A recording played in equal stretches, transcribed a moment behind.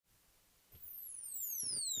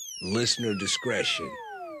Listener discretion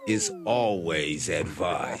is always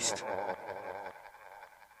advised.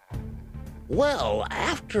 Well,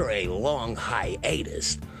 after a long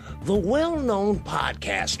hiatus, the well-known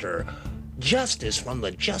podcaster Justice from the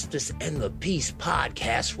Justice and the Peace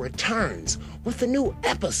podcast returns with a new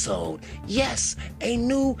episode. Yes, a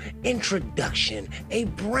new introduction, a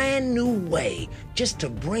brand new way just to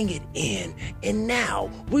bring it in. And now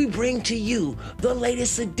we bring to you the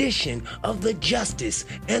latest edition of the Justice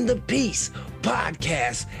and the Peace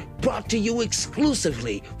podcast, brought to you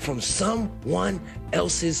exclusively from someone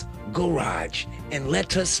else's garage. And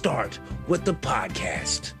let us start with the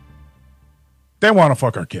podcast. They want to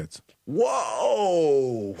fuck our kids.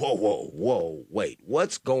 Whoa. Wait,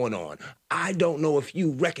 what's going on? I don't know if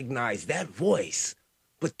you recognize that voice,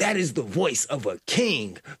 but that is the voice of a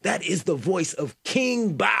king. That is the voice of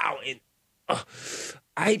King Bao. And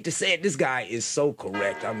I hate to say it, this guy is so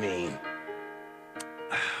correct. I mean,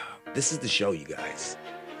 this is the show, you guys.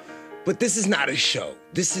 But this is not a show.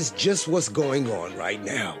 This is just what's going on right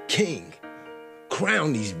now. King,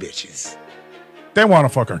 crown these bitches. They want to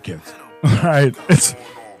fuck our kids. All right?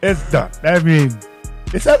 It's done. I mean,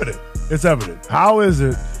 it's evident. It's evident. How is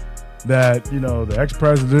it that, the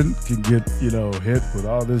ex-president can get, hit with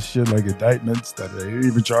all this shit, like indictments that they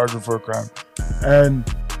even charge him for a crime? And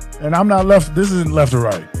I'm not left. This isn't left or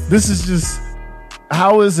right. This is just,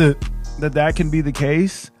 how is it that can be the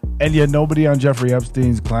case, and yet nobody on Jeffrey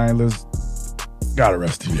Epstein's client list got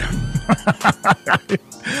arrested yet?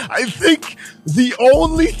 I think the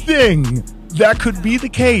only thing that could be the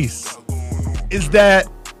case is that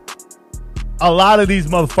a lot of these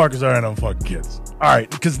motherfuckers are in them fucking kids. All right,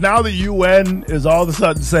 because now the UN is all of a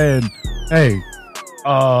sudden saying, hey,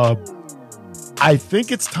 I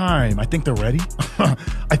think it's time. I think they're ready.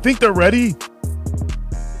 I think they're ready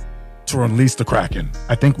to release the Kraken.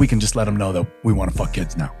 I think we can just let them know that we want to fuck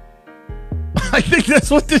kids now. I think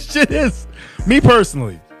that's what this shit is. Me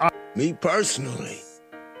personally, I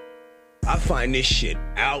find this shit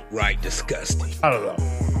outright disgusting. don't know.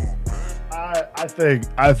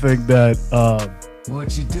 I think that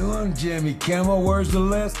what you doing, Jimmy Kimmel? Where's the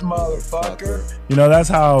list, motherfucker? That's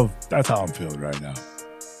how I'm feeling right now.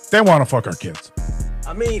 They want to fuck our kids.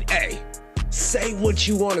 I mean, hey, say what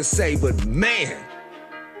you want to say, but man,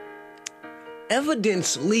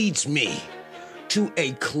 evidence leads me to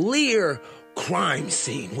a clear crime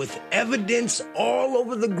scene with evidence all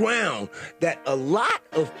over the ground that a lot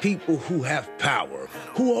of people who have power,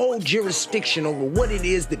 who hold jurisdiction over what it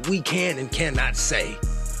is that we can and cannot say,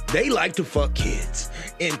 they like to fuck kids.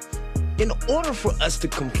 And in order for us to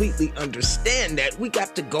completely understand that, we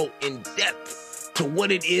got to go in depth to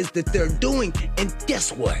what it is that they're doing. And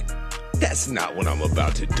guess what? That's not what I'm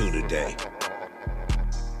about to do today.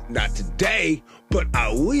 Not today, but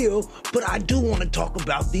I will. But I do want to talk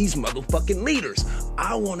about these motherfucking leaders.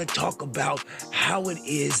 I want to talk about how it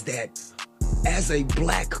is that as a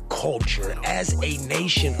black culture, as a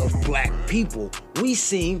nation of black people, we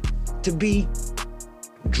seem to be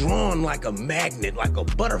drawn like a magnet, like a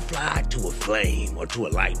butterfly to a flame or to a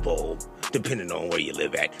light bulb, depending on where you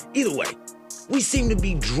live at. Either way, we seem to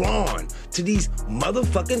be drawn to these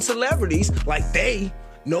motherfucking celebrities like they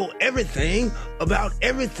know everything about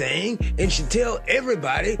everything and should tell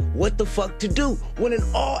everybody what the fuck to do, when in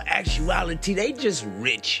all actuality, they just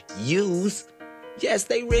rich yous. Yes,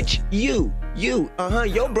 they rich you. Your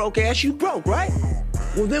broke ass, you broke, right?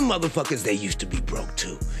 Well, them motherfuckers, they used to be broke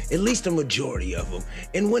too. At least a majority of them.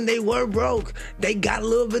 And when they were broke, they got a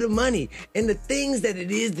little bit of money. And the things that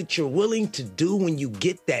it is that you're willing to do when you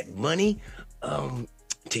get that money, to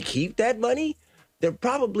keep that money, they're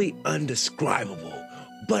probably undescribable.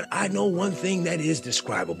 But I know one thing that is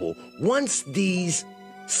describable. Once these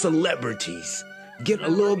celebrities get a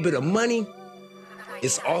little bit of money,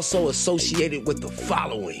 it's also associated with the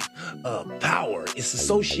following. Power. It's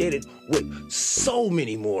associated with so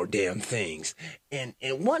many more damn things. And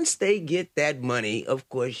once they get that money, of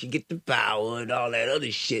course, you get the power and all that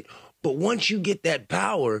other shit. But once you get that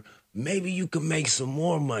power, maybe you can make some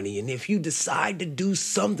more money. And if you decide to do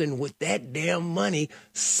something with that damn money,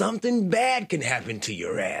 something bad can happen to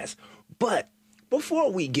your ass. But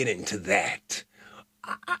before we get into that,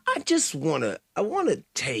 I just want to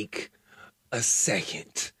take a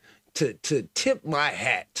second to tip my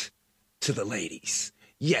hat to the ladies.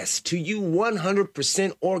 Yes, to you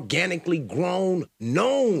 100% organically grown,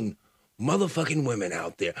 known motherfucking women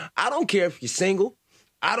out there. I don't care if you're single.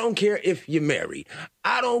 I don't care if you're married.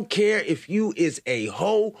 I don't care if you is a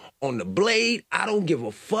hoe on the blade. I don't give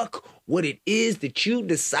a fuck what it is that you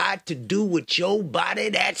decide to do with your body.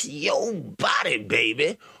 That's your body,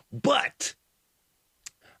 baby. But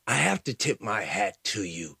I have to tip my hat to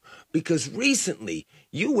you because recently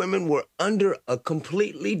you women were under a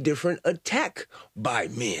completely different attack by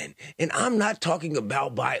men. And I'm not talking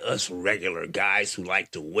about by us regular guys who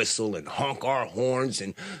like to whistle and honk our horns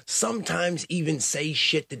and sometimes even say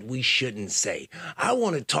shit that we shouldn't say. I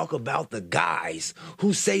want to talk about the guys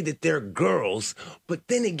who say that they're girls, but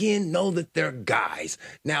then again know that they're guys.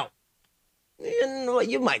 Now,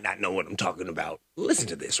 you might not know what I'm talking about. Listen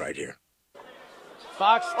to this right here.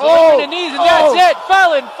 Fox delivering the knees, and that's it.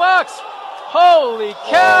 Fallon Fox. Holy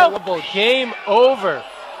cow. Game over.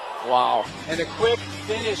 Wow. And a quick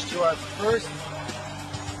finish to our first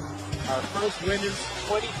women's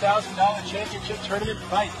 $20,000 championship tournament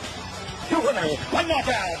fight. One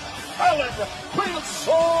knockout. Fallon Prince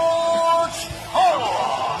Hawks.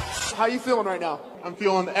 How you feeling right now? I'm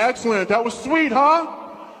feeling excellent. That was sweet, huh?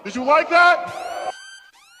 Did you like that?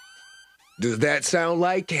 Does that sound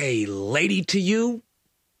like a lady to you?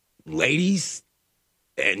 Ladies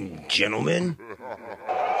and gentlemen?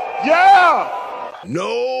 Yeah!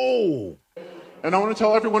 No! And I want to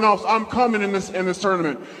tell everyone else, I'm coming in this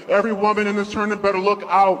tournament. Every woman in this tournament better look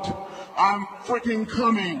out. I'm freaking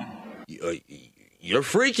coming. You're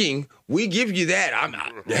freaking. We give you that.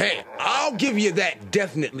 Hey, I'll give you that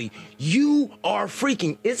definitely. You are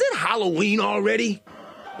freaking. Is it Halloween already?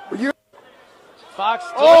 Fox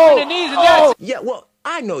delivering the knees, and that's it. Yeah, well,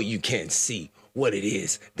 I know you can't see what it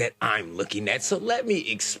is that I'm looking at, so let me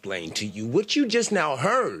explain to you. What you just now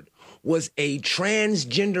heard was a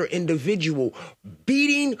transgender individual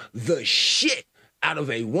beating the shit out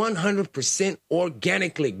of a 100%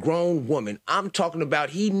 organically grown woman. I'm talking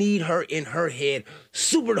about he need her in her head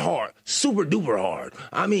super hard, super duper hard.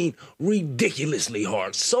 I mean, ridiculously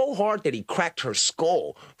hard. So hard that he cracked her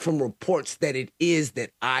skull from reports that it is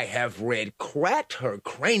that I have read. Cracked her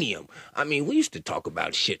cranium. I mean, we used to talk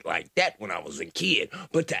about shit like that when I was a kid.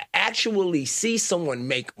 But to actually see someone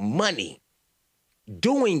make money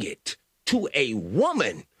doing it to a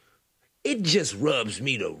woman, it just rubs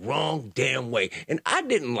me the wrong damn way. And I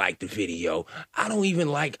didn't like the video. I don't even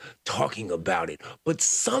like talking about it. But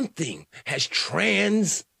something has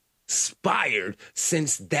transpired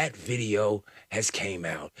since that video has came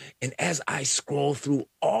out. And as I scroll through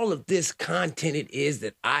all of this content it is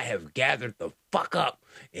that I have gathered the fuck up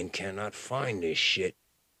and cannot find this shit,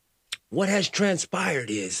 what has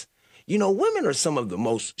transpired is, women are some of the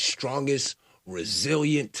most strongest,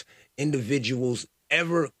 resilient individuals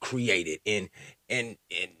ever created, and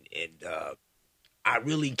I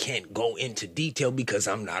really can't go into detail because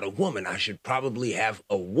I'm not a woman. I should probably have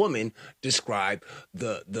a woman describe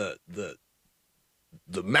the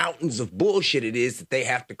mountains of bullshit it is that they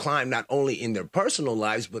have to climb, not only in their personal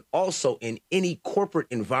lives but also in any corporate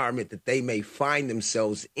environment that they may find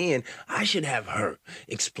themselves in. I should have her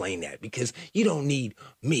explain that because you don't need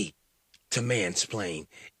me to mansplain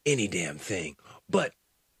any damn thing. But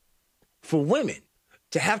for women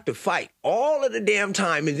to have to fight all of the damn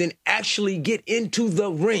time and then actually get into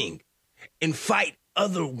the ring and fight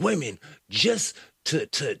other women just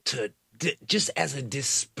just as a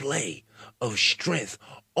display of strength,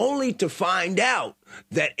 only to find out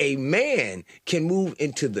that a man can move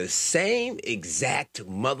into the same exact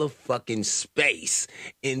motherfucking space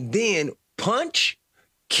and then punch,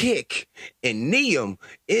 kick, and knee them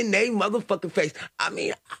in their motherfucking face. I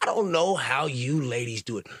mean, I don't know how you ladies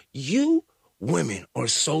do it. You women are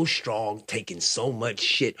so strong, taking so much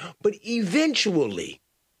shit, but eventually,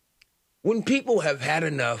 when people have had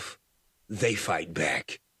enough, they fight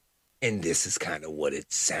back. And this is kind of what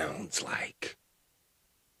it sounds like.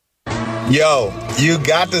 Yo, you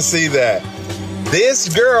got to see that. This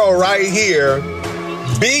girl right here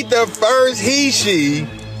beat the first he-she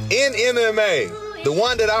in MMA. The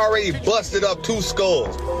one that already busted up 2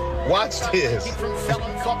 skulls. Watch this.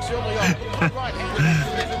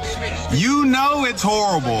 You know it's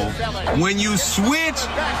horrible when you switch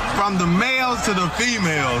from the males to the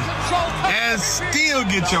females and still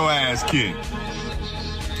get your ass kicked.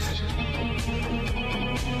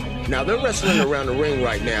 Now they're wrestling around the ring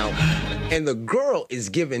right now, and the girl is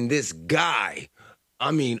giving this guy,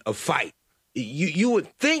 a fight. You would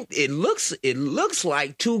think it looks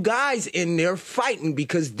like 2 guys in there fighting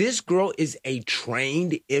because this girl is a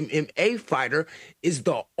trained MMA fighter, is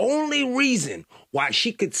the only reason why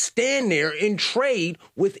she could stand there and trade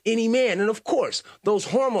with any man. And of course, those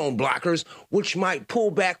hormone blockers, which might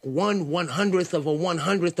pull back 1/100th of a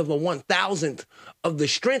 100th of a 1,000th of the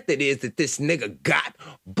strength it is that this nigga got.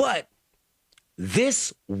 But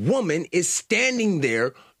this woman is standing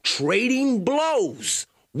there trading blows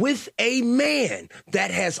with a man that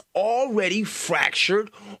has already fractured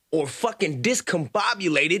or fucking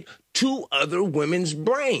discombobulated two other women's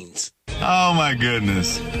brains. Oh, my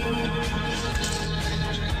goodness.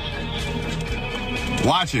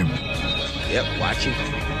 Watch him. Yep, watch him.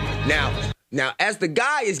 Now, as the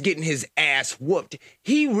guy is getting his ass whooped,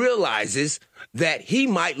 he realizes that he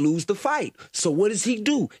might lose the fight. So what does he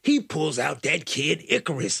do? He pulls out that kid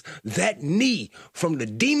Icarus, that knee from the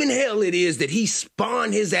demon hell it is that he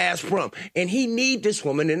spawned his ass from, and he kneed this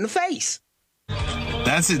woman in the face.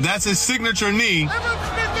 That's it. That's his signature knee.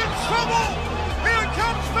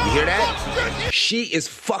 You hear that? She is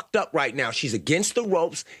fucked up right now. She's against the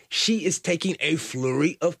ropes. She is taking a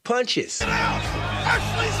flurry of punches.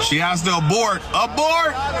 She has to abort.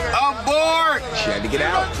 Abort! Abort! She had to get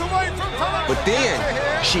out. But then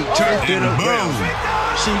she turned it around.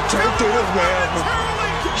 She turned it around.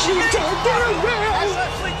 She turned it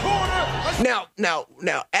around.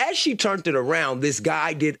 Now, as she turned it around, this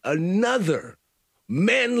guy did another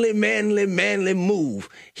manly move.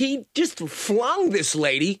 He just flung this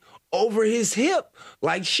lady over his hip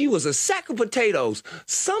like she was a sack of potatoes.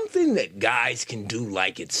 Something that guys can do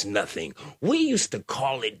like it's nothing. We used to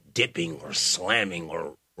call it dipping or slamming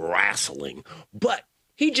or wrestling, but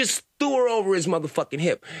he just threw her over his motherfucking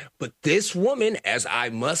hip. But this woman, as I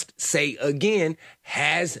must say again,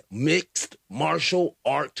 has mixed martial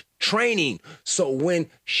art training. So when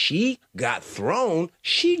she got thrown,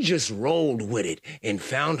 she just rolled with it and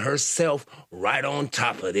found herself right on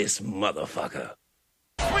top of this motherfucker.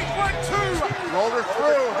 Rolled her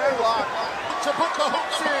through. Headlock. To put the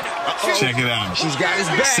hooks in. Check it out. She's got his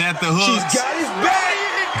back. Set the hooks. She's got his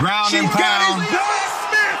back. Ground and pound.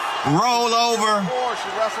 Roll over.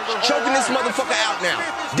 Choking this motherfucker out now.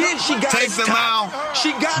 Then she got Take his them top. out.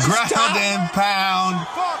 She got his Ground top. and pound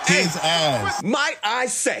his ass. Might I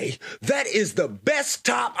say, that is the best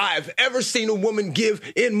top I've ever seen a woman give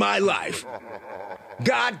in my life.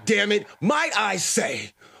 God damn it, might I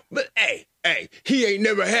say. But hey, he ain't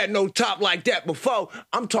never had no top like that before.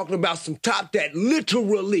 I'm talking about some top that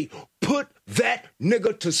literally put that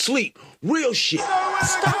nigga to sleep. Real shit.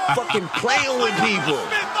 Stop fucking playing with people.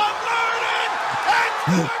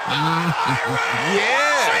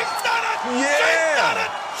 Yeah.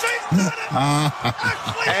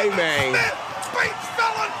 Hey, man.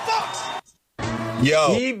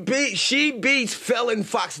 Yo. She beats Felon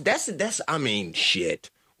Fox. That's I mean, shit.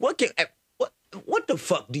 What the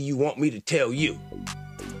fuck do you want me to tell you?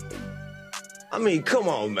 I mean, come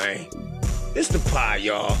on, man. It's the pie,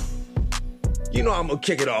 y'all. You know I'm gonna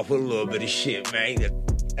kick it off with a little bit of shit, man.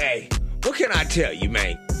 Hey, what can I tell you,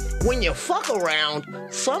 man? When you fuck around,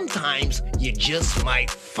 sometimes you just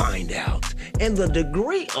might find out. And the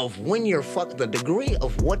degree of the degree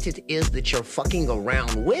of what it is that you're fucking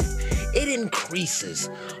around with, it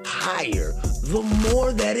increases higher the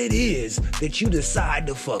more that it is that you decide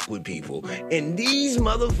to fuck with people. And these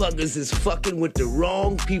motherfuckers is fucking with the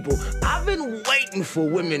wrong people. I've been waiting for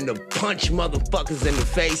women to punch motherfuckers in the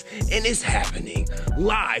face, and it's happening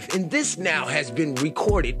live. And this now has been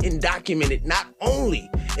recorded and documented not only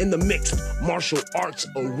in the mixed martial arts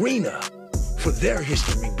arena for their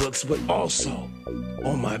history books, but also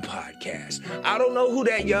on my podcast. I don't know who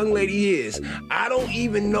that young lady is. I don't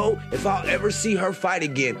even know if I'll ever see her fight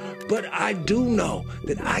again, but I do know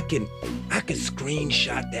that I can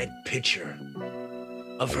screenshot that picture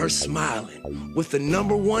of her smiling with the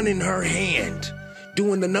number one in her hand,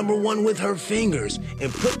 doing the number one with her fingers,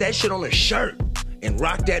 and put that shit on a shirt and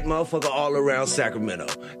rock that motherfucker all around Sacramento.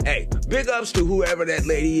 Hey, big ups to whoever that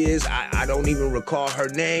lady is. I don't even recall her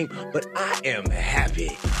name, but I am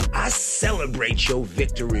happy. I celebrate your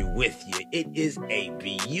victory with you. It is a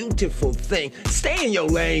beautiful thing. Stay in your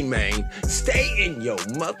lane, man. Stay in your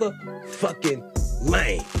motherfucking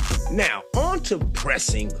lane. Now, on to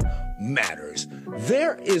pressing matters.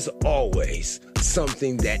 There is always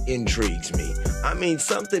something that intrigues me. I mean,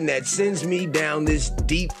 something that sends me down this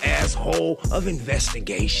deep ass hole of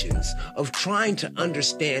investigations, of trying to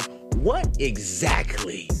understand what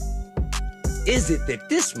exactly is it that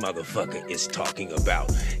this motherfucker is talking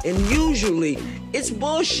about. And usually it's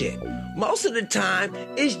bullshit. Most of the time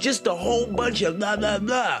it's just a whole bunch of blah blah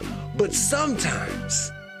blah. But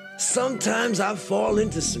sometimes I fall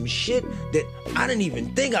into some shit that I didn't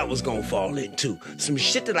even think I was gonna fall into. Some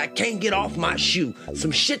shit that I can't get off my shoe.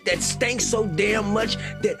 Some shit that stinks so damn much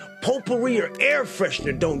that potpourri or air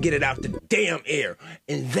freshener don't get it out the damn air.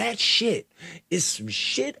 And that shit is some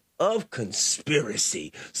shit of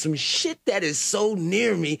conspiracy. Some shit that is so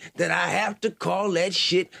near me that I have to call that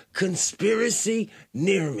shit conspiracy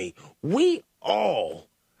near me. We all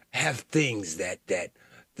have things that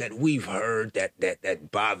we've heard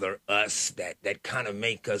that bother us, that kind of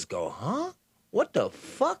make us go, huh? What the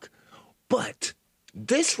fuck? But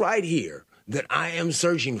This right here that I am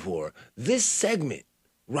searching for, this segment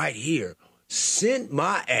right here, sent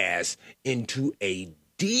my ass into a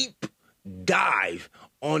deep dive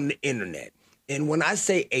on the internet. And when I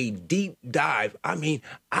say a deep dive, I mean,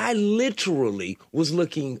 I literally was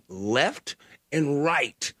looking left and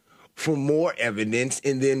right for more evidence,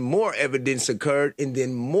 and then more evidence occurred, and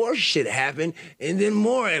then more shit happened, and then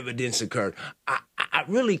more evidence occurred. I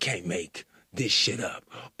really can't make this shit up.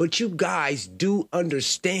 But you guys do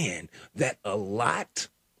understand that a lot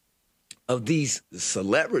of these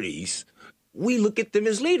celebrities, we look at them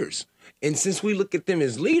as leaders. And since we look at them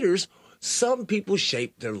as leaders, some people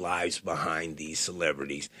shape their lives behind these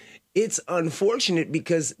celebrities. It's unfortunate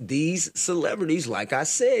because these celebrities, like I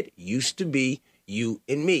said, used to be you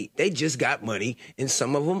and me. They just got money, and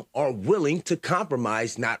some of them are willing to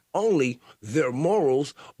compromise not only their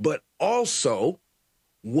morals, but also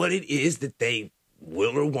what it is that they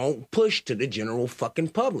will or won't push to the general fucking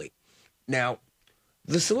public. Now,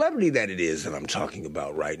 the celebrity that it is that I'm talking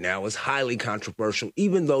about right now is highly controversial,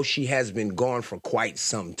 even though she has been gone for quite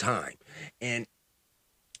some time. And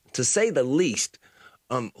to say the least,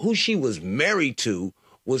 who she was married to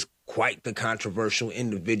was quite the controversial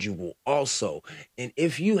individual also. And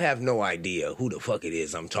if you have no idea who the fuck it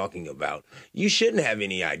is I'm talking about, you shouldn't have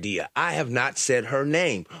any idea. I have not said her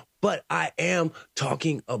name, but I am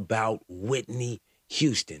talking about Whitney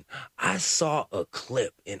Houston. I saw a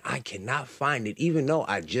clip, and I cannot find it, even though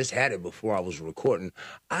I just had it before I was recording.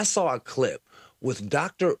 I saw a clip with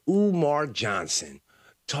Dr. Umar Johnson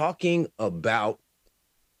talking about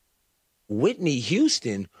Whitney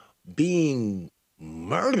Houston being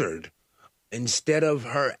murdered instead of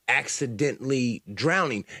her accidentally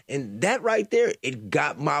drowning. And that right there, it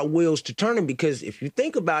got my wheels to turning, because if you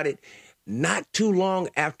think about it, not too long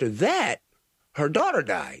after that, her daughter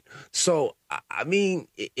died. So, I mean,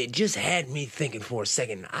 it just had me thinking for a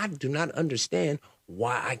second. I do not understand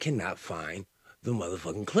why I cannot find the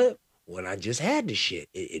motherfucking clip when I just had the shit.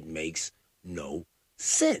 It makes no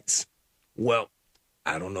sense. Well,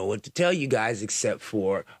 I don't know what to tell you guys, except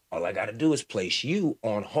for all I got to do is place you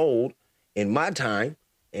on hold in my time,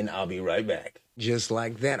 and I'll be right back. Just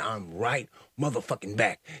like that, I'm right motherfucking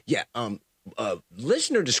back. Yeah,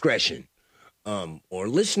 listener discretion, or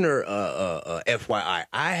listener FYI,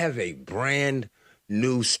 I have a brand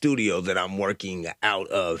new studio that I'm working out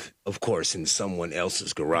of course, in someone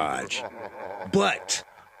else's garage. But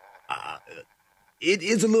it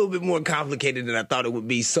is a little bit more complicated than I thought it would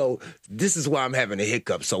be, so this is why I'm having a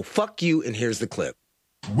hiccup. So fuck you, and here's the clip.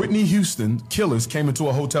 Whitney Houston killers came into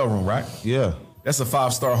a hotel room, right? Yeah. That's a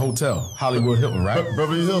 5-star hotel, Hollywood Hilton, right?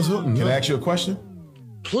 Beverly Hills Hilton. Can I ask you a question?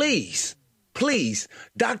 Please,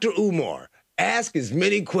 Dr. Umar, ask as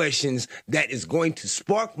many questions that is going to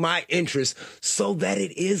spark my interest, so that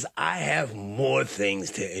I have more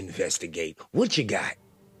things to investigate. What you got?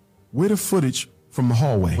 Where the footage from the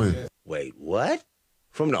hallway? Wait, what?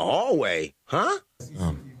 From the hallway, huh?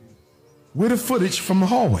 Where the footage from the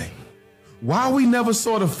hallway? Why we never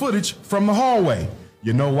saw the footage from the hallway?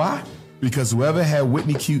 You know why? Because whoever had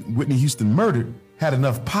Whitney Houston murdered had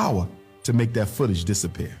enough power to make that footage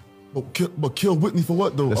disappear. But kill Whitney for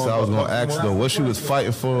what, though? That's what I was going to ask, though. What she was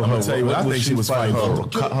fighting for? I'm going to tell you what I think she was fighting for.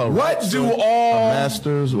 Cut her What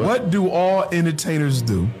do all entertainers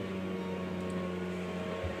do?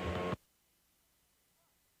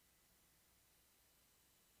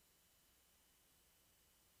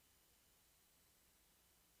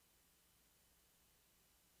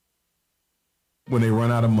 When they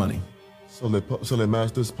run out of money. So they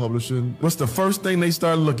masters publishing. What's the first thing they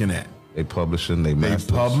start looking at? They publishing, they masters.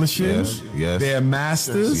 They publishing, yes. Their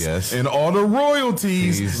masters, yes. And all the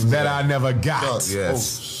royalties that I never got.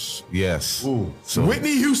 Yes, yes. Ooh. So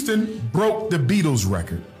Whitney Houston broke the Beatles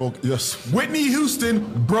record. Yes. Whitney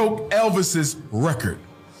Houston broke Elvis's record.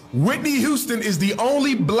 Whitney Houston is the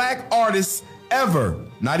only black artist ever,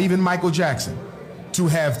 not even Michael Jackson, to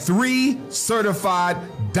have 3 certified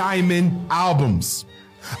diamond albums.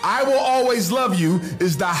 I Will Always Love You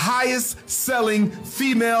is the highest selling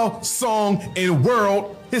female song in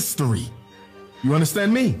world history. You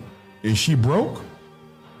understand me? Is she broke?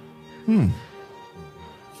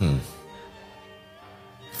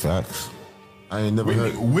 Facts. I ain't never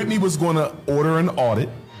heard. Whitney was going to order an audit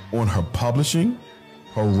on her publishing,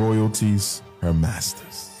 her royalties, her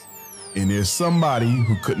masters. And there's somebody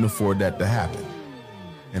who couldn't afford that to happen.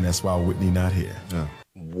 And that's why Whitney not here. Yeah.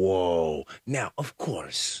 Whoa. Now, of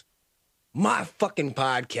course, my fucking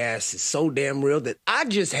podcast is so damn real that I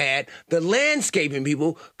just had the landscaping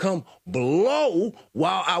people come blow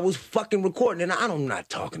while I was fucking recording. And I'm not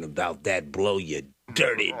talking about that blow you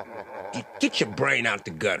dirty. Get your brain out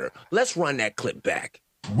the gutter. Let's run that clip back.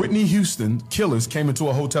 Whitney Houston killers came into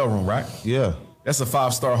a hotel room, right? Yeah. That's a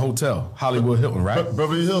 5-star hotel, Hollywood Hilton, right?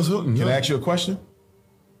 Beverly Hills Hilton. Can I ask you a question?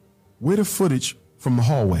 Where the footage from the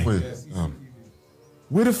hallway?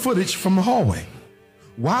 Where the footage from the hallway?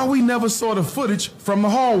 Why we never saw the footage from the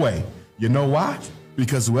hallway? You know why?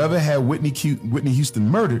 Because whoever had Whitney Houston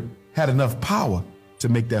murdered had enough power to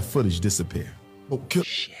make that footage disappear.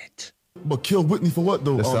 Shit. But kill Whitney for what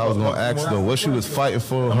though? That's what I was gonna ask though. What she was fighting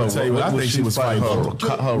for? I'm gonna tell you what I think she was fighting for.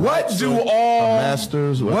 What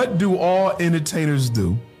do all entertainers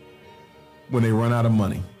do when they run out of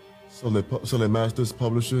money? So they masters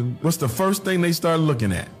publishing. What's the first thing they start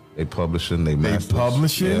looking at? They publishing, they masters. They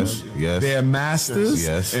publishing, yes. their masters,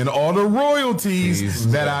 yes. and all the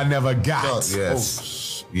royalties that I never got.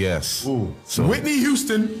 Yes. Yes. Ooh. So Whitney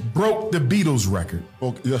Houston broke the Beatles record.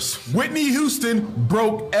 Yes. Whitney Houston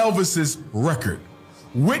broke Elvis's record.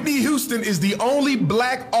 Whitney Houston is the only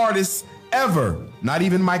black artist ever, not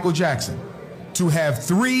even Michael Jackson, to have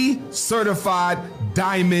 3 certified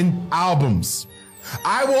diamond albums.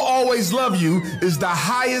 I Will Always Love You is the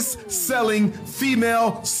highest selling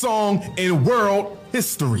female song in world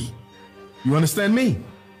history. You understand me?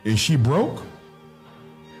 Is she broke?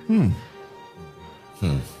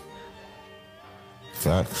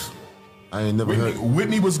 Facts. I ain't never heard.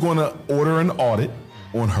 Whitney was going to order an audit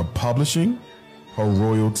on her publishing, her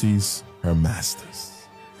royalties, her masters.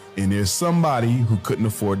 And there's somebody who couldn't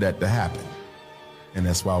afford that to happen. And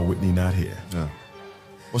that's why Whitney not here. Yeah.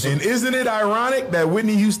 And isn't it ironic that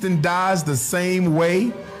Whitney Houston dies the same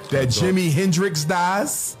way that Jimi Hendrix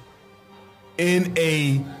dies? In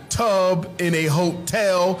a tub, in a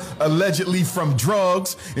hotel, allegedly from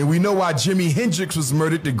drugs. And we know why Jimi Hendrix was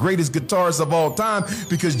murdered, the greatest guitarist of all time,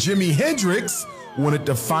 because Jimi Hendrix wanted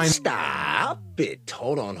to find... Stop it.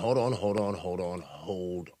 Hold on.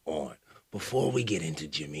 Before we get into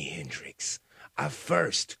Jimi Hendrix, I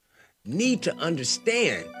first need to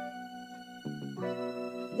understand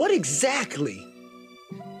what exactly,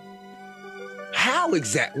 how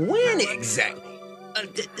exactly, when exactly.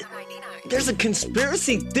 There's a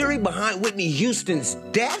conspiracy theory behind Whitney Houston's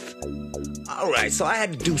death? All right, so I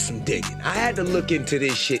had to do some digging. I had to look into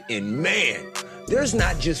this shit, and man, there's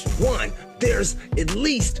not just one. There's at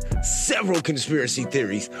least several conspiracy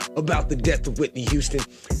theories about the death of Whitney Houston.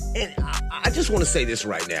 And I just want to say this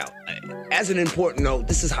right now. As an important note,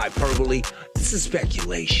 this is hyperbole. This is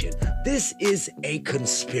speculation. This is a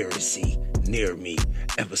conspiracy near me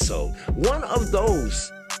episode. One of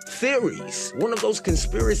those theories, one of those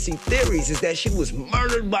conspiracy theories is that she was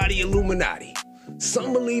murdered by the Illuminati.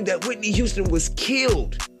 Some believe that Whitney Houston was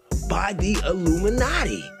killed by the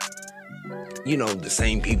Illuminati. You know, the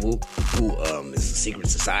same people who is a secret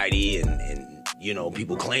society and you know,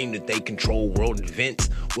 people claim that they control world events.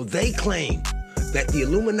 Well, they claim that the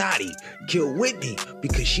Illuminati killed Whitney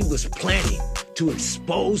because she was planning to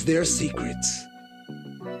expose their secrets.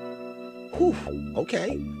 Whew,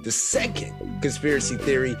 okay. The second conspiracy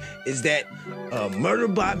theory is that murder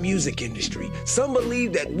by music industry. Some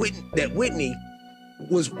believe that Whitney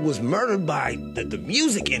was murdered by the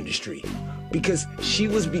music industry because she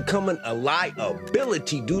was becoming a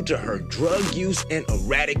liability due to her drug use and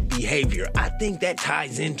erratic behavior. I think that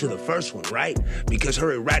ties into the first one, right? Because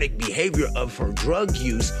her erratic behavior of her drug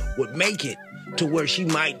use would make it to where she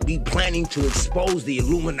might be planning to expose the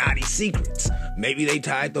Illuminati secrets. Maybe they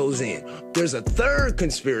tied those in. There's a third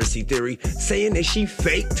conspiracy theory saying that she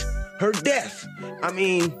faked her death. I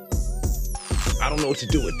mean, I don't know what to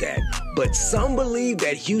do with that. But some believe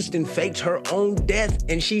that Houston faked her own death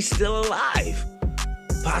and she's still alive,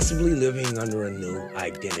 possibly living under a new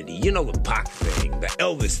identity. You know, the Pac thing, the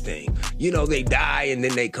Elvis thing. You know, they die and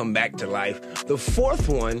then they come back to life. The fourth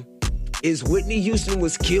one is Whitney Houston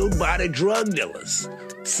was killed by the drug dealers.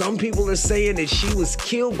 Some people are saying that she was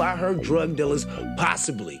killed by her drug dealers,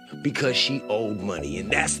 possibly because she owed money.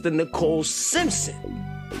 And that's the Nicole Simpson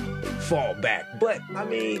fallback. But, I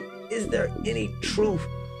mean, is there any truth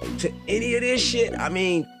to any of this shit? I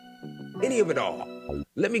mean, any of it all.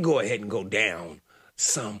 Let me go ahead and go down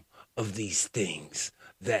some of these things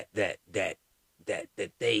that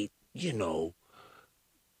they, you know,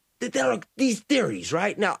 that there are these theories,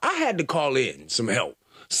 right? Now, I had to call in some help.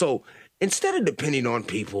 So instead of depending on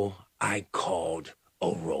people, I called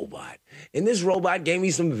a robot. And this robot gave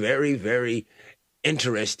me some very, very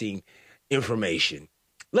interesting information.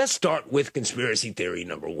 Let's start with conspiracy theory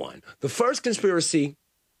number one. The first conspiracy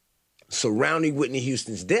surrounding Whitney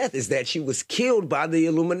Houston's death is that she was killed by the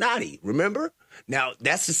Illuminati. Remember? Now,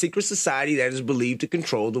 that's a secret society that is believed to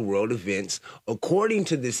control the world events. According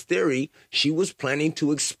to this theory, she was planning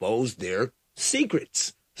to expose their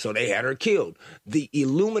secrets. So they had her killed. The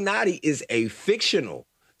Illuminati is a fictional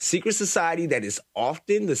secret society that is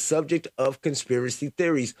often the subject of conspiracy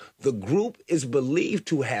theories. The group is believed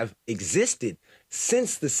to have existed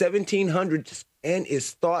since the 1700s and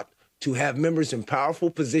is thought to have members in powerful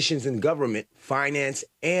positions in government, finance,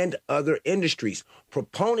 and other industries.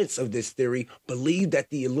 Proponents of this theory believe that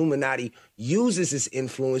the Illuminati uses its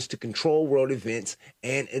influence to control world events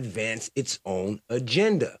and advance its own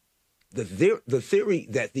agenda. The theory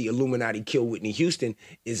that the Illuminati killed Whitney Houston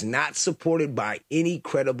is not supported by any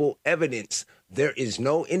credible evidence. There is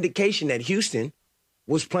no indication that Houston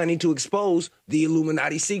was planning to expose the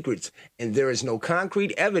Illuminati secrets, and there is no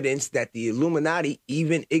concrete evidence that the Illuminati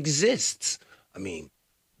even exists. I mean,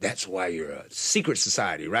 that's why you're a secret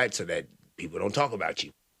society, right? So that people don't talk about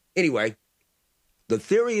you. Anyway, the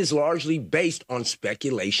theory is largely based on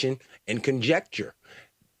speculation and conjecture.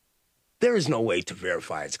 There is no way to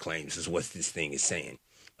verify its claims, is what this thing is saying.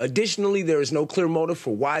 Additionally, there is no clear motive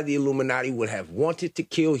for why the Illuminati would have wanted to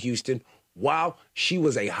kill Houston. While she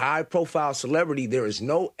was a high-profile celebrity, there is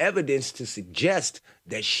no evidence to suggest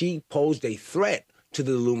that she posed a threat to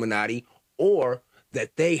the Illuminati or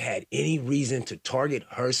that they had any reason to target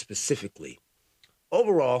her specifically.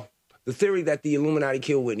 Overall, the theory that the Illuminati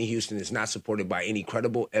killed Whitney Houston is not supported by any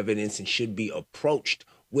credible evidence and should be approached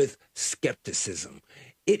with skepticism.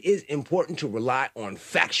 It is important to rely on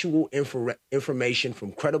factual information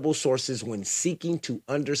from credible sources when seeking to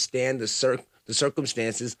understand the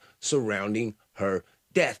circumstances surrounding her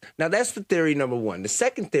death. Now, that's the theory number one. The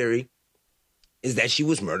second theory is that she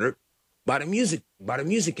was murdered by the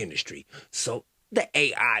music industry. So the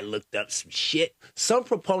AI looked up some shit. Some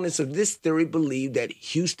proponents of this theory believe that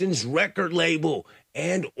Houston's record label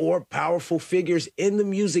and or powerful figures in the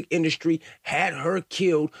music industry had her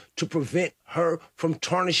killed to prevent her from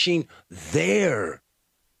tarnishing their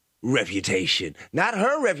reputation. Not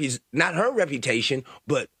her reputation,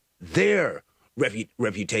 but their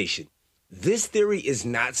reputation. This theory is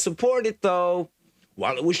not supported, though.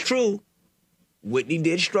 While it was true, Whitney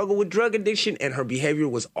did struggle with drug addiction and her behavior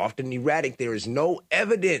was often erratic. There is no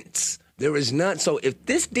evidence. There is none. So if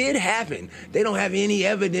this did happen, they don't have any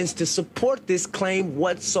evidence to support this claim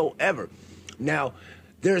whatsoever. Now,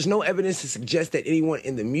 there is no evidence to suggest that anyone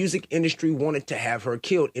in the music industry wanted to have her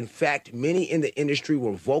killed. In fact, many in the industry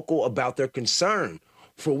were vocal about their concern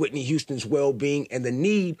for Whitney Houston's well-being and the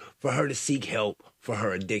need for her to seek help for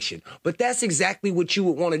her addiction. But that's exactly what you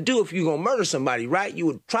would want to do if you're going to murder somebody, right? You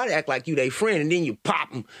would try to act like you their friend and then you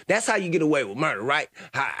pop them. That's how you get away with murder, right?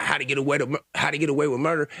 How to get away with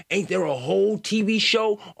murder. Ain't there a whole TV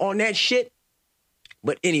show on that shit?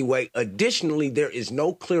 But anyway, additionally, there is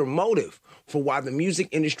no clear motive for why the music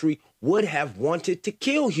industry would have wanted to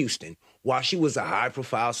kill Houston while she was a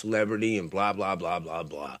high-profile celebrity and blah, blah, blah, blah,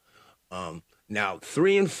 blah. Now,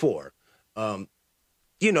 3 and 4.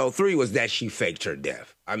 3 was that she faked her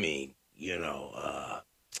death. I mean,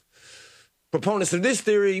 proponents of this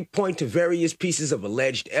theory point to various pieces of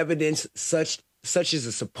alleged evidence, such as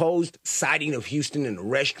a supposed sighting of Houston in a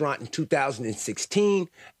restaurant in 2016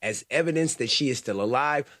 as evidence that she is still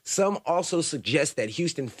alive. Some also suggest that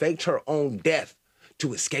Houston faked her own death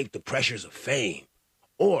to escape the pressures of fame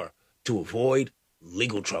or to avoid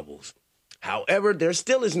legal troubles. However, there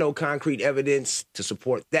still is no concrete evidence to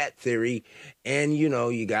support that theory. And,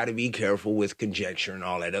 you got to be careful with conjecture and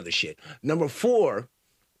all that other shit. Number 4,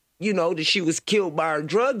 that she was killed by her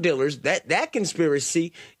drug dealers. That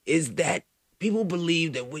conspiracy is that people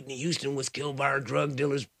believe that Whitney Houston was killed by her drug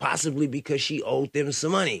dealers, possibly because she owed them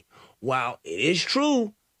some money. While it is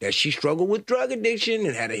true that she struggled with drug addiction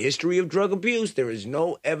and had a history of drug abuse, there is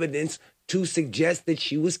no evidence to suggest that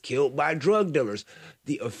she was killed by drug dealers.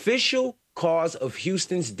 The official cause of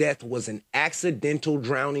Houston's death was an accidental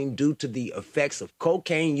drowning due to the effects of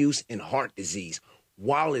cocaine use and heart disease.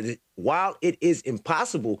 While it is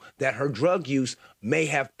impossible that her drug use may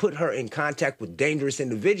have put her in contact with dangerous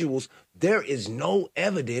individuals, there is no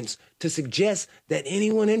evidence to suggest that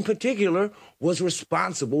anyone in particular was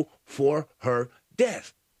responsible for her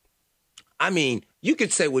death. I mean, you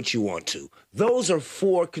could say what you want to. Those are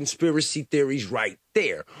 4 conspiracy theories right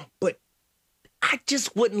there. But I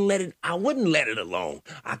just wouldn't let it alone.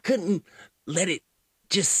 I couldn't let it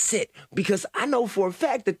just sit because I know for a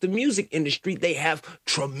fact that the music industry, they have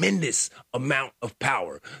tremendous amount of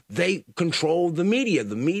power. They control the media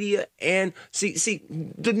and see,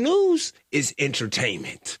 the news is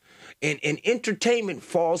entertainment and entertainment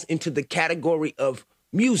falls into the category of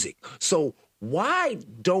music. So why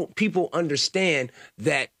don't people understand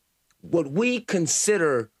that what we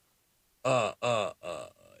consider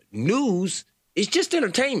news is just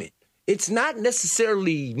entertainment? It's not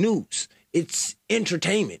necessarily news. It's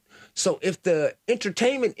entertainment. So if the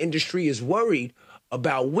entertainment industry is worried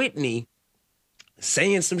about Whitney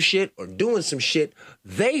saying some shit or doing some shit,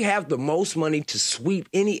 they have the most money to sweep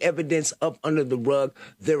any evidence up under the rug.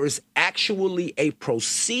 There is actually a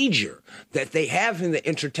procedure that they have in the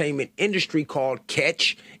entertainment industry called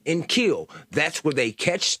catch and kill. That's where they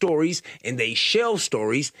catch stories and they shelve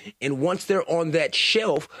stories. And once they're on that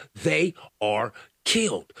shelf, they are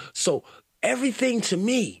killed. So everything to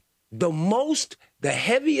me, the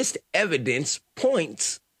heaviest evidence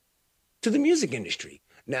points to the music industry.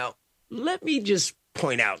 Now, let me just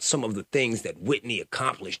point out some of the things that Whitney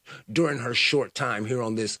accomplished during her short time here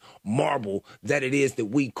on this marble that it is that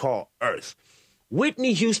we call Earth.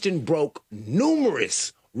 Whitney Houston broke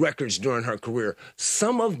numerous records during her career.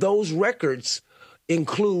 Some of those records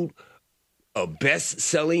include a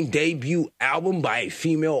best-selling debut album by a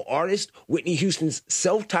female artist. Whitney Houston's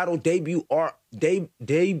self-titled debut album,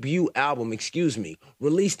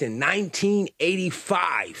 released in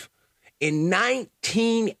 1985. In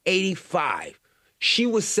 1985, she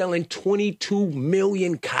was selling 22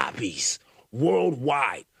 million copies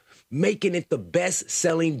worldwide, making it the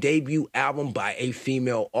best-selling debut album by a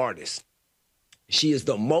female artist. She is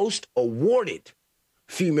the most awarded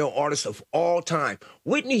female artist of all time.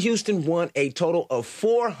 Whitney Houston won a total of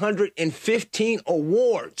 415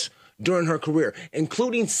 awards during her career,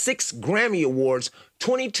 including 6 Grammy Awards,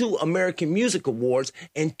 22 American Music Awards,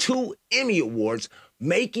 and 2 Emmy Awards,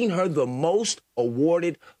 making her the most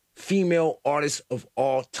awarded female artist of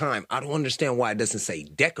all time. I don't understand why it doesn't say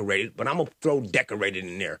decorated, but I'm going to throw decorated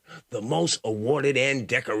in there. The most awarded and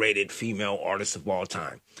decorated female artist of all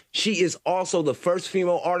time. She is also the first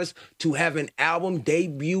female artist to have an album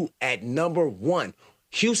debut at #1.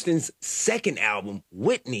 Houston's second album,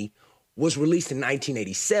 Whitney, was released in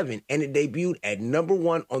 1987, and it debuted at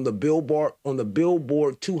 #1 on the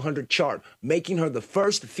Billboard 200 chart, making her the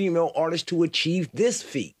first female artist to achieve this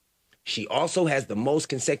feat. She also has the most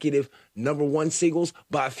consecutive #1 singles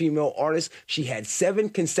by a female artist. She had 7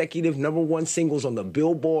 consecutive #1 singles on the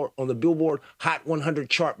Billboard Hot 100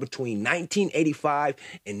 chart between 1985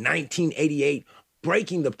 and 1988,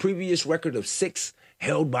 breaking the previous record of 6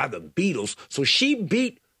 held by the Beatles. So she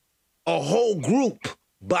beat a whole group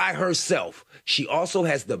by herself. She also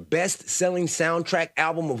has the best-selling soundtrack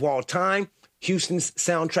album of all time, Houston's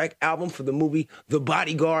soundtrack album for the movie The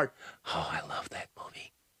Bodyguard. Oh, I love that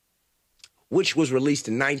movie. Which was released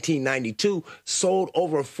in 1992, sold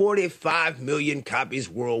over 45 million copies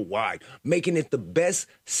worldwide, making it the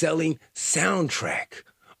best-selling soundtrack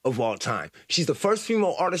of all time. She's the first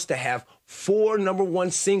female artist to have 4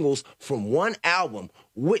 #1 singles from one album.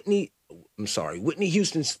 Whitney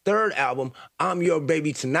Houston's third album, I'm Your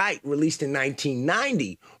Baby Tonight, released in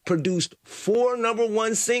 1990, produced 4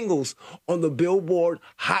 #1 singles on the Billboard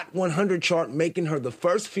Hot 100 chart, making her the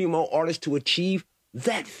first female artist to achieve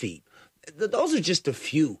that feat. Those are just a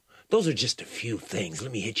few things.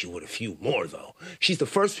 Let me hit you with a few more, though. She's the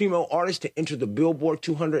first female artist to enter the Billboard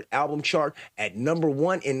 200 album chart at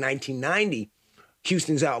 #1 in 1990.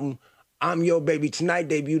 Houston's album, I'm Your Baby Tonight,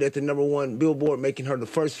 debuted at the #1 Billboard, making her the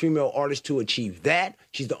first female artist to achieve that.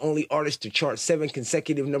 She's the only artist to chart 7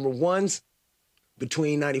 consecutive #1s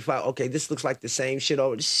between 95. Okay, this looks like the same shit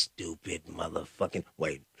over. This stupid motherfucking.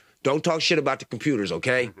 Wait, don't talk shit about the computers,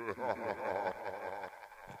 okay?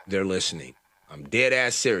 They're listening. I'm dead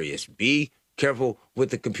ass serious. Be careful with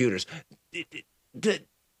the computers. The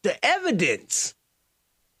evidence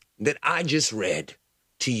that I just read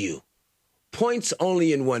to you points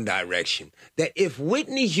only in one direction, that if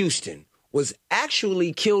Whitney Houston was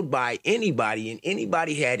actually killed by anybody and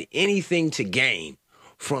anybody had anything to gain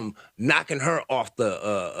from knocking her off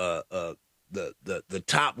the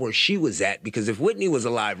top where she was at, because if Whitney was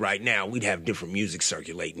alive right now, we'd have different music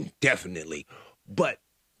circulating, definitely. But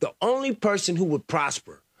the only person who would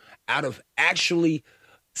prosper out of actually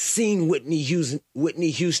seeing Whitney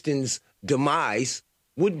Houston's demise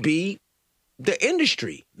would be the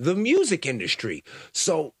industry, the music industry.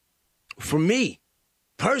 So for me,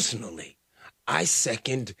 personally, I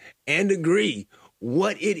second and agree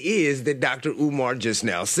what it is that Dr. Umar just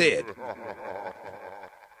now said.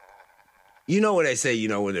 You know what they say,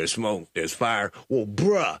 when there's smoke, there's fire. Well,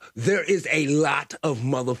 bruh, there is a lot of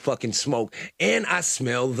motherfucking smoke, and I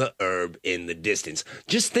smell the herb in the distance.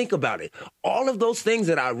 Just think about it. All of those things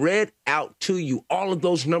that I read out to you, all of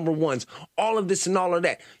those #1s, all of this and all of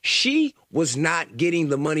that, she was not getting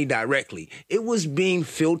the money directly. It was being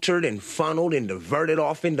filtered and funneled and diverted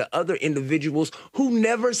off into other individuals who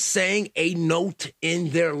never sang a note in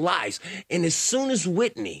their lives. And as soon as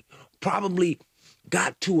Whitney probably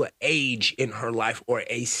got to an age in her life or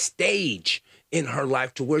a stage in her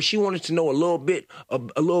life to where she wanted to know a little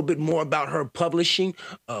bit more about her publishing,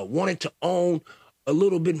 wanted to own a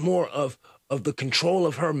little bit more of the control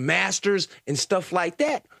of her masters and stuff like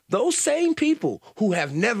that. Those same people who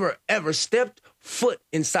have never, ever stepped foot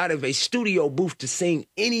inside of a studio booth to sing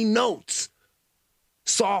any notes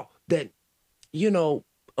saw that,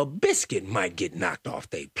 a biscuit might get knocked off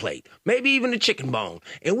their plate, maybe even a chicken bone.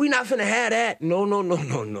 And we not finna have that. No.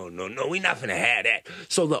 We not finna have that.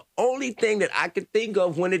 So the only thing that I could think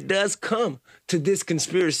of when it does come to this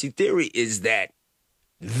conspiracy theory is that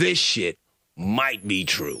this shit might be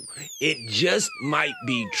true. It just might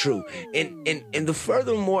be true. And the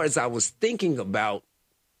furthermore, as I was thinking about,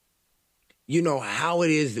 how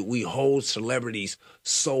it is that we hold celebrities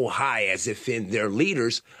so high as if in their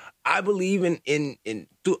leaders, I believe on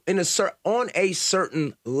a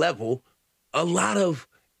certain level, a lot of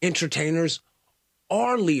entertainers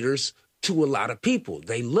are leaders to a lot of people.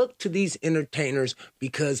 They look to these entertainers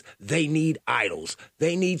because they need idols.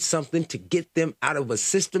 They need something to get them out of a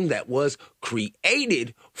system that was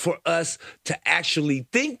created for us to actually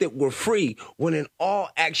think that we're free, when in all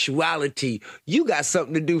actuality, you got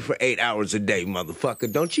something to do for 8 hours a day,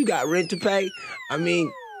 motherfucker. Don't you got rent to pay? I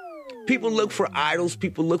mean, people look for idols.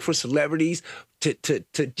 People look for celebrities to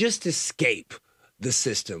just escape the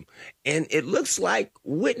system. And it looks like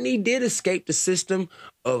Whitney did escape the system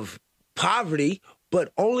of poverty,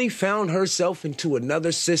 but only found herself into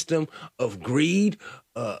another system of greed,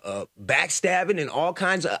 backstabbing, and all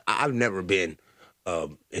kinds of... I've never been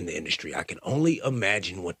in the industry. I can only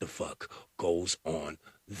imagine what the fuck goes on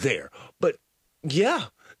there. But yeah,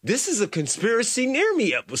 this is a Conspiracy Near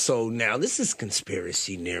Me episode now. This is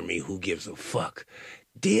Conspiracy Near Me. Who gives a fuck?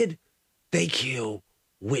 Did they kill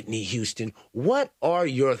Whitney Houston? What are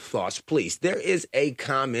your thoughts? Please, there is a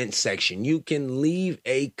comment section. You can leave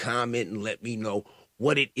a comment and let me know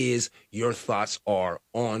what it is your thoughts are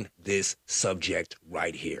on this subject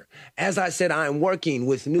right here. As I said, I am working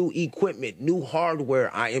with new equipment, new hardware.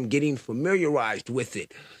 I am getting familiarized with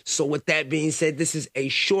it. So with that being said, this is a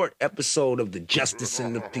short episode of the Justice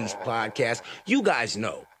and the Peace podcast. You guys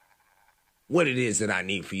know what it is that I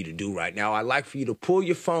need for you to do right now. I'd like for you to pull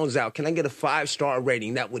your phones out. Can I get a 5-star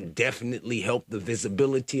rating? That would definitely help the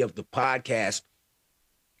visibility of the podcast.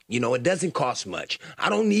 It doesn't cost much. I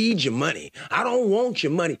don't need your money. I don't want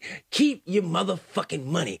your money. Keep your motherfucking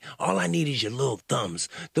money. All I need is your little thumbs,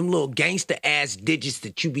 them little gangster-ass digits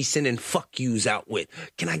that you be sending fuck yous out with.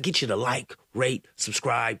 Can I get you to like, rate,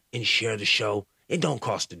 subscribe, and share the show? It don't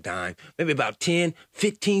cost a dime. Maybe about 10,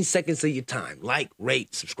 15 seconds of your time. Like,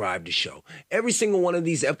 rate, subscribe to the show. Every single one of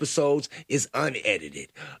these episodes is unedited.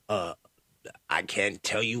 I can't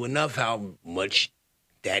tell you enough how much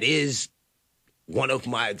that is. One of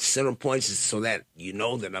my center points is so that you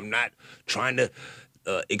know that I'm not trying to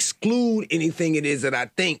exclude anything it is that I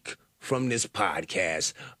think from this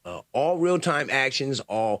podcast. All real-time actions,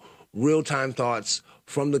 all real-time thoughts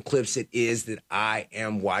from the clips it is that I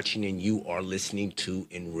am watching and you are listening to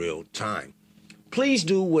in real time. Please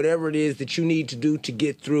do whatever it is that you need to do to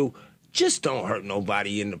get through. Just don't hurt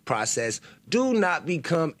nobody in the process. Do not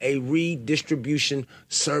become a redistribution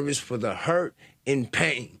service for the hurt and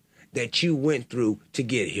pain that you went through to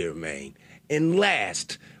get here, man. And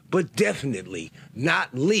last, but definitely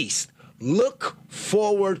not least, look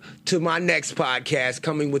forward to my next podcast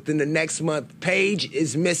coming within the next month. Paige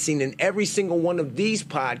is missing, and every single one of these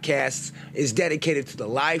podcasts is dedicated to the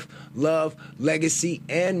life, love, legacy,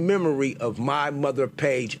 and memory of my mother,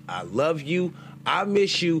 Paige. I love you, I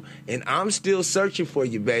miss you, and I'm still searching for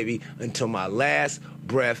you, baby, until my last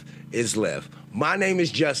breath is left. My name is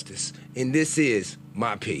Justice, and this is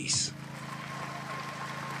my peace.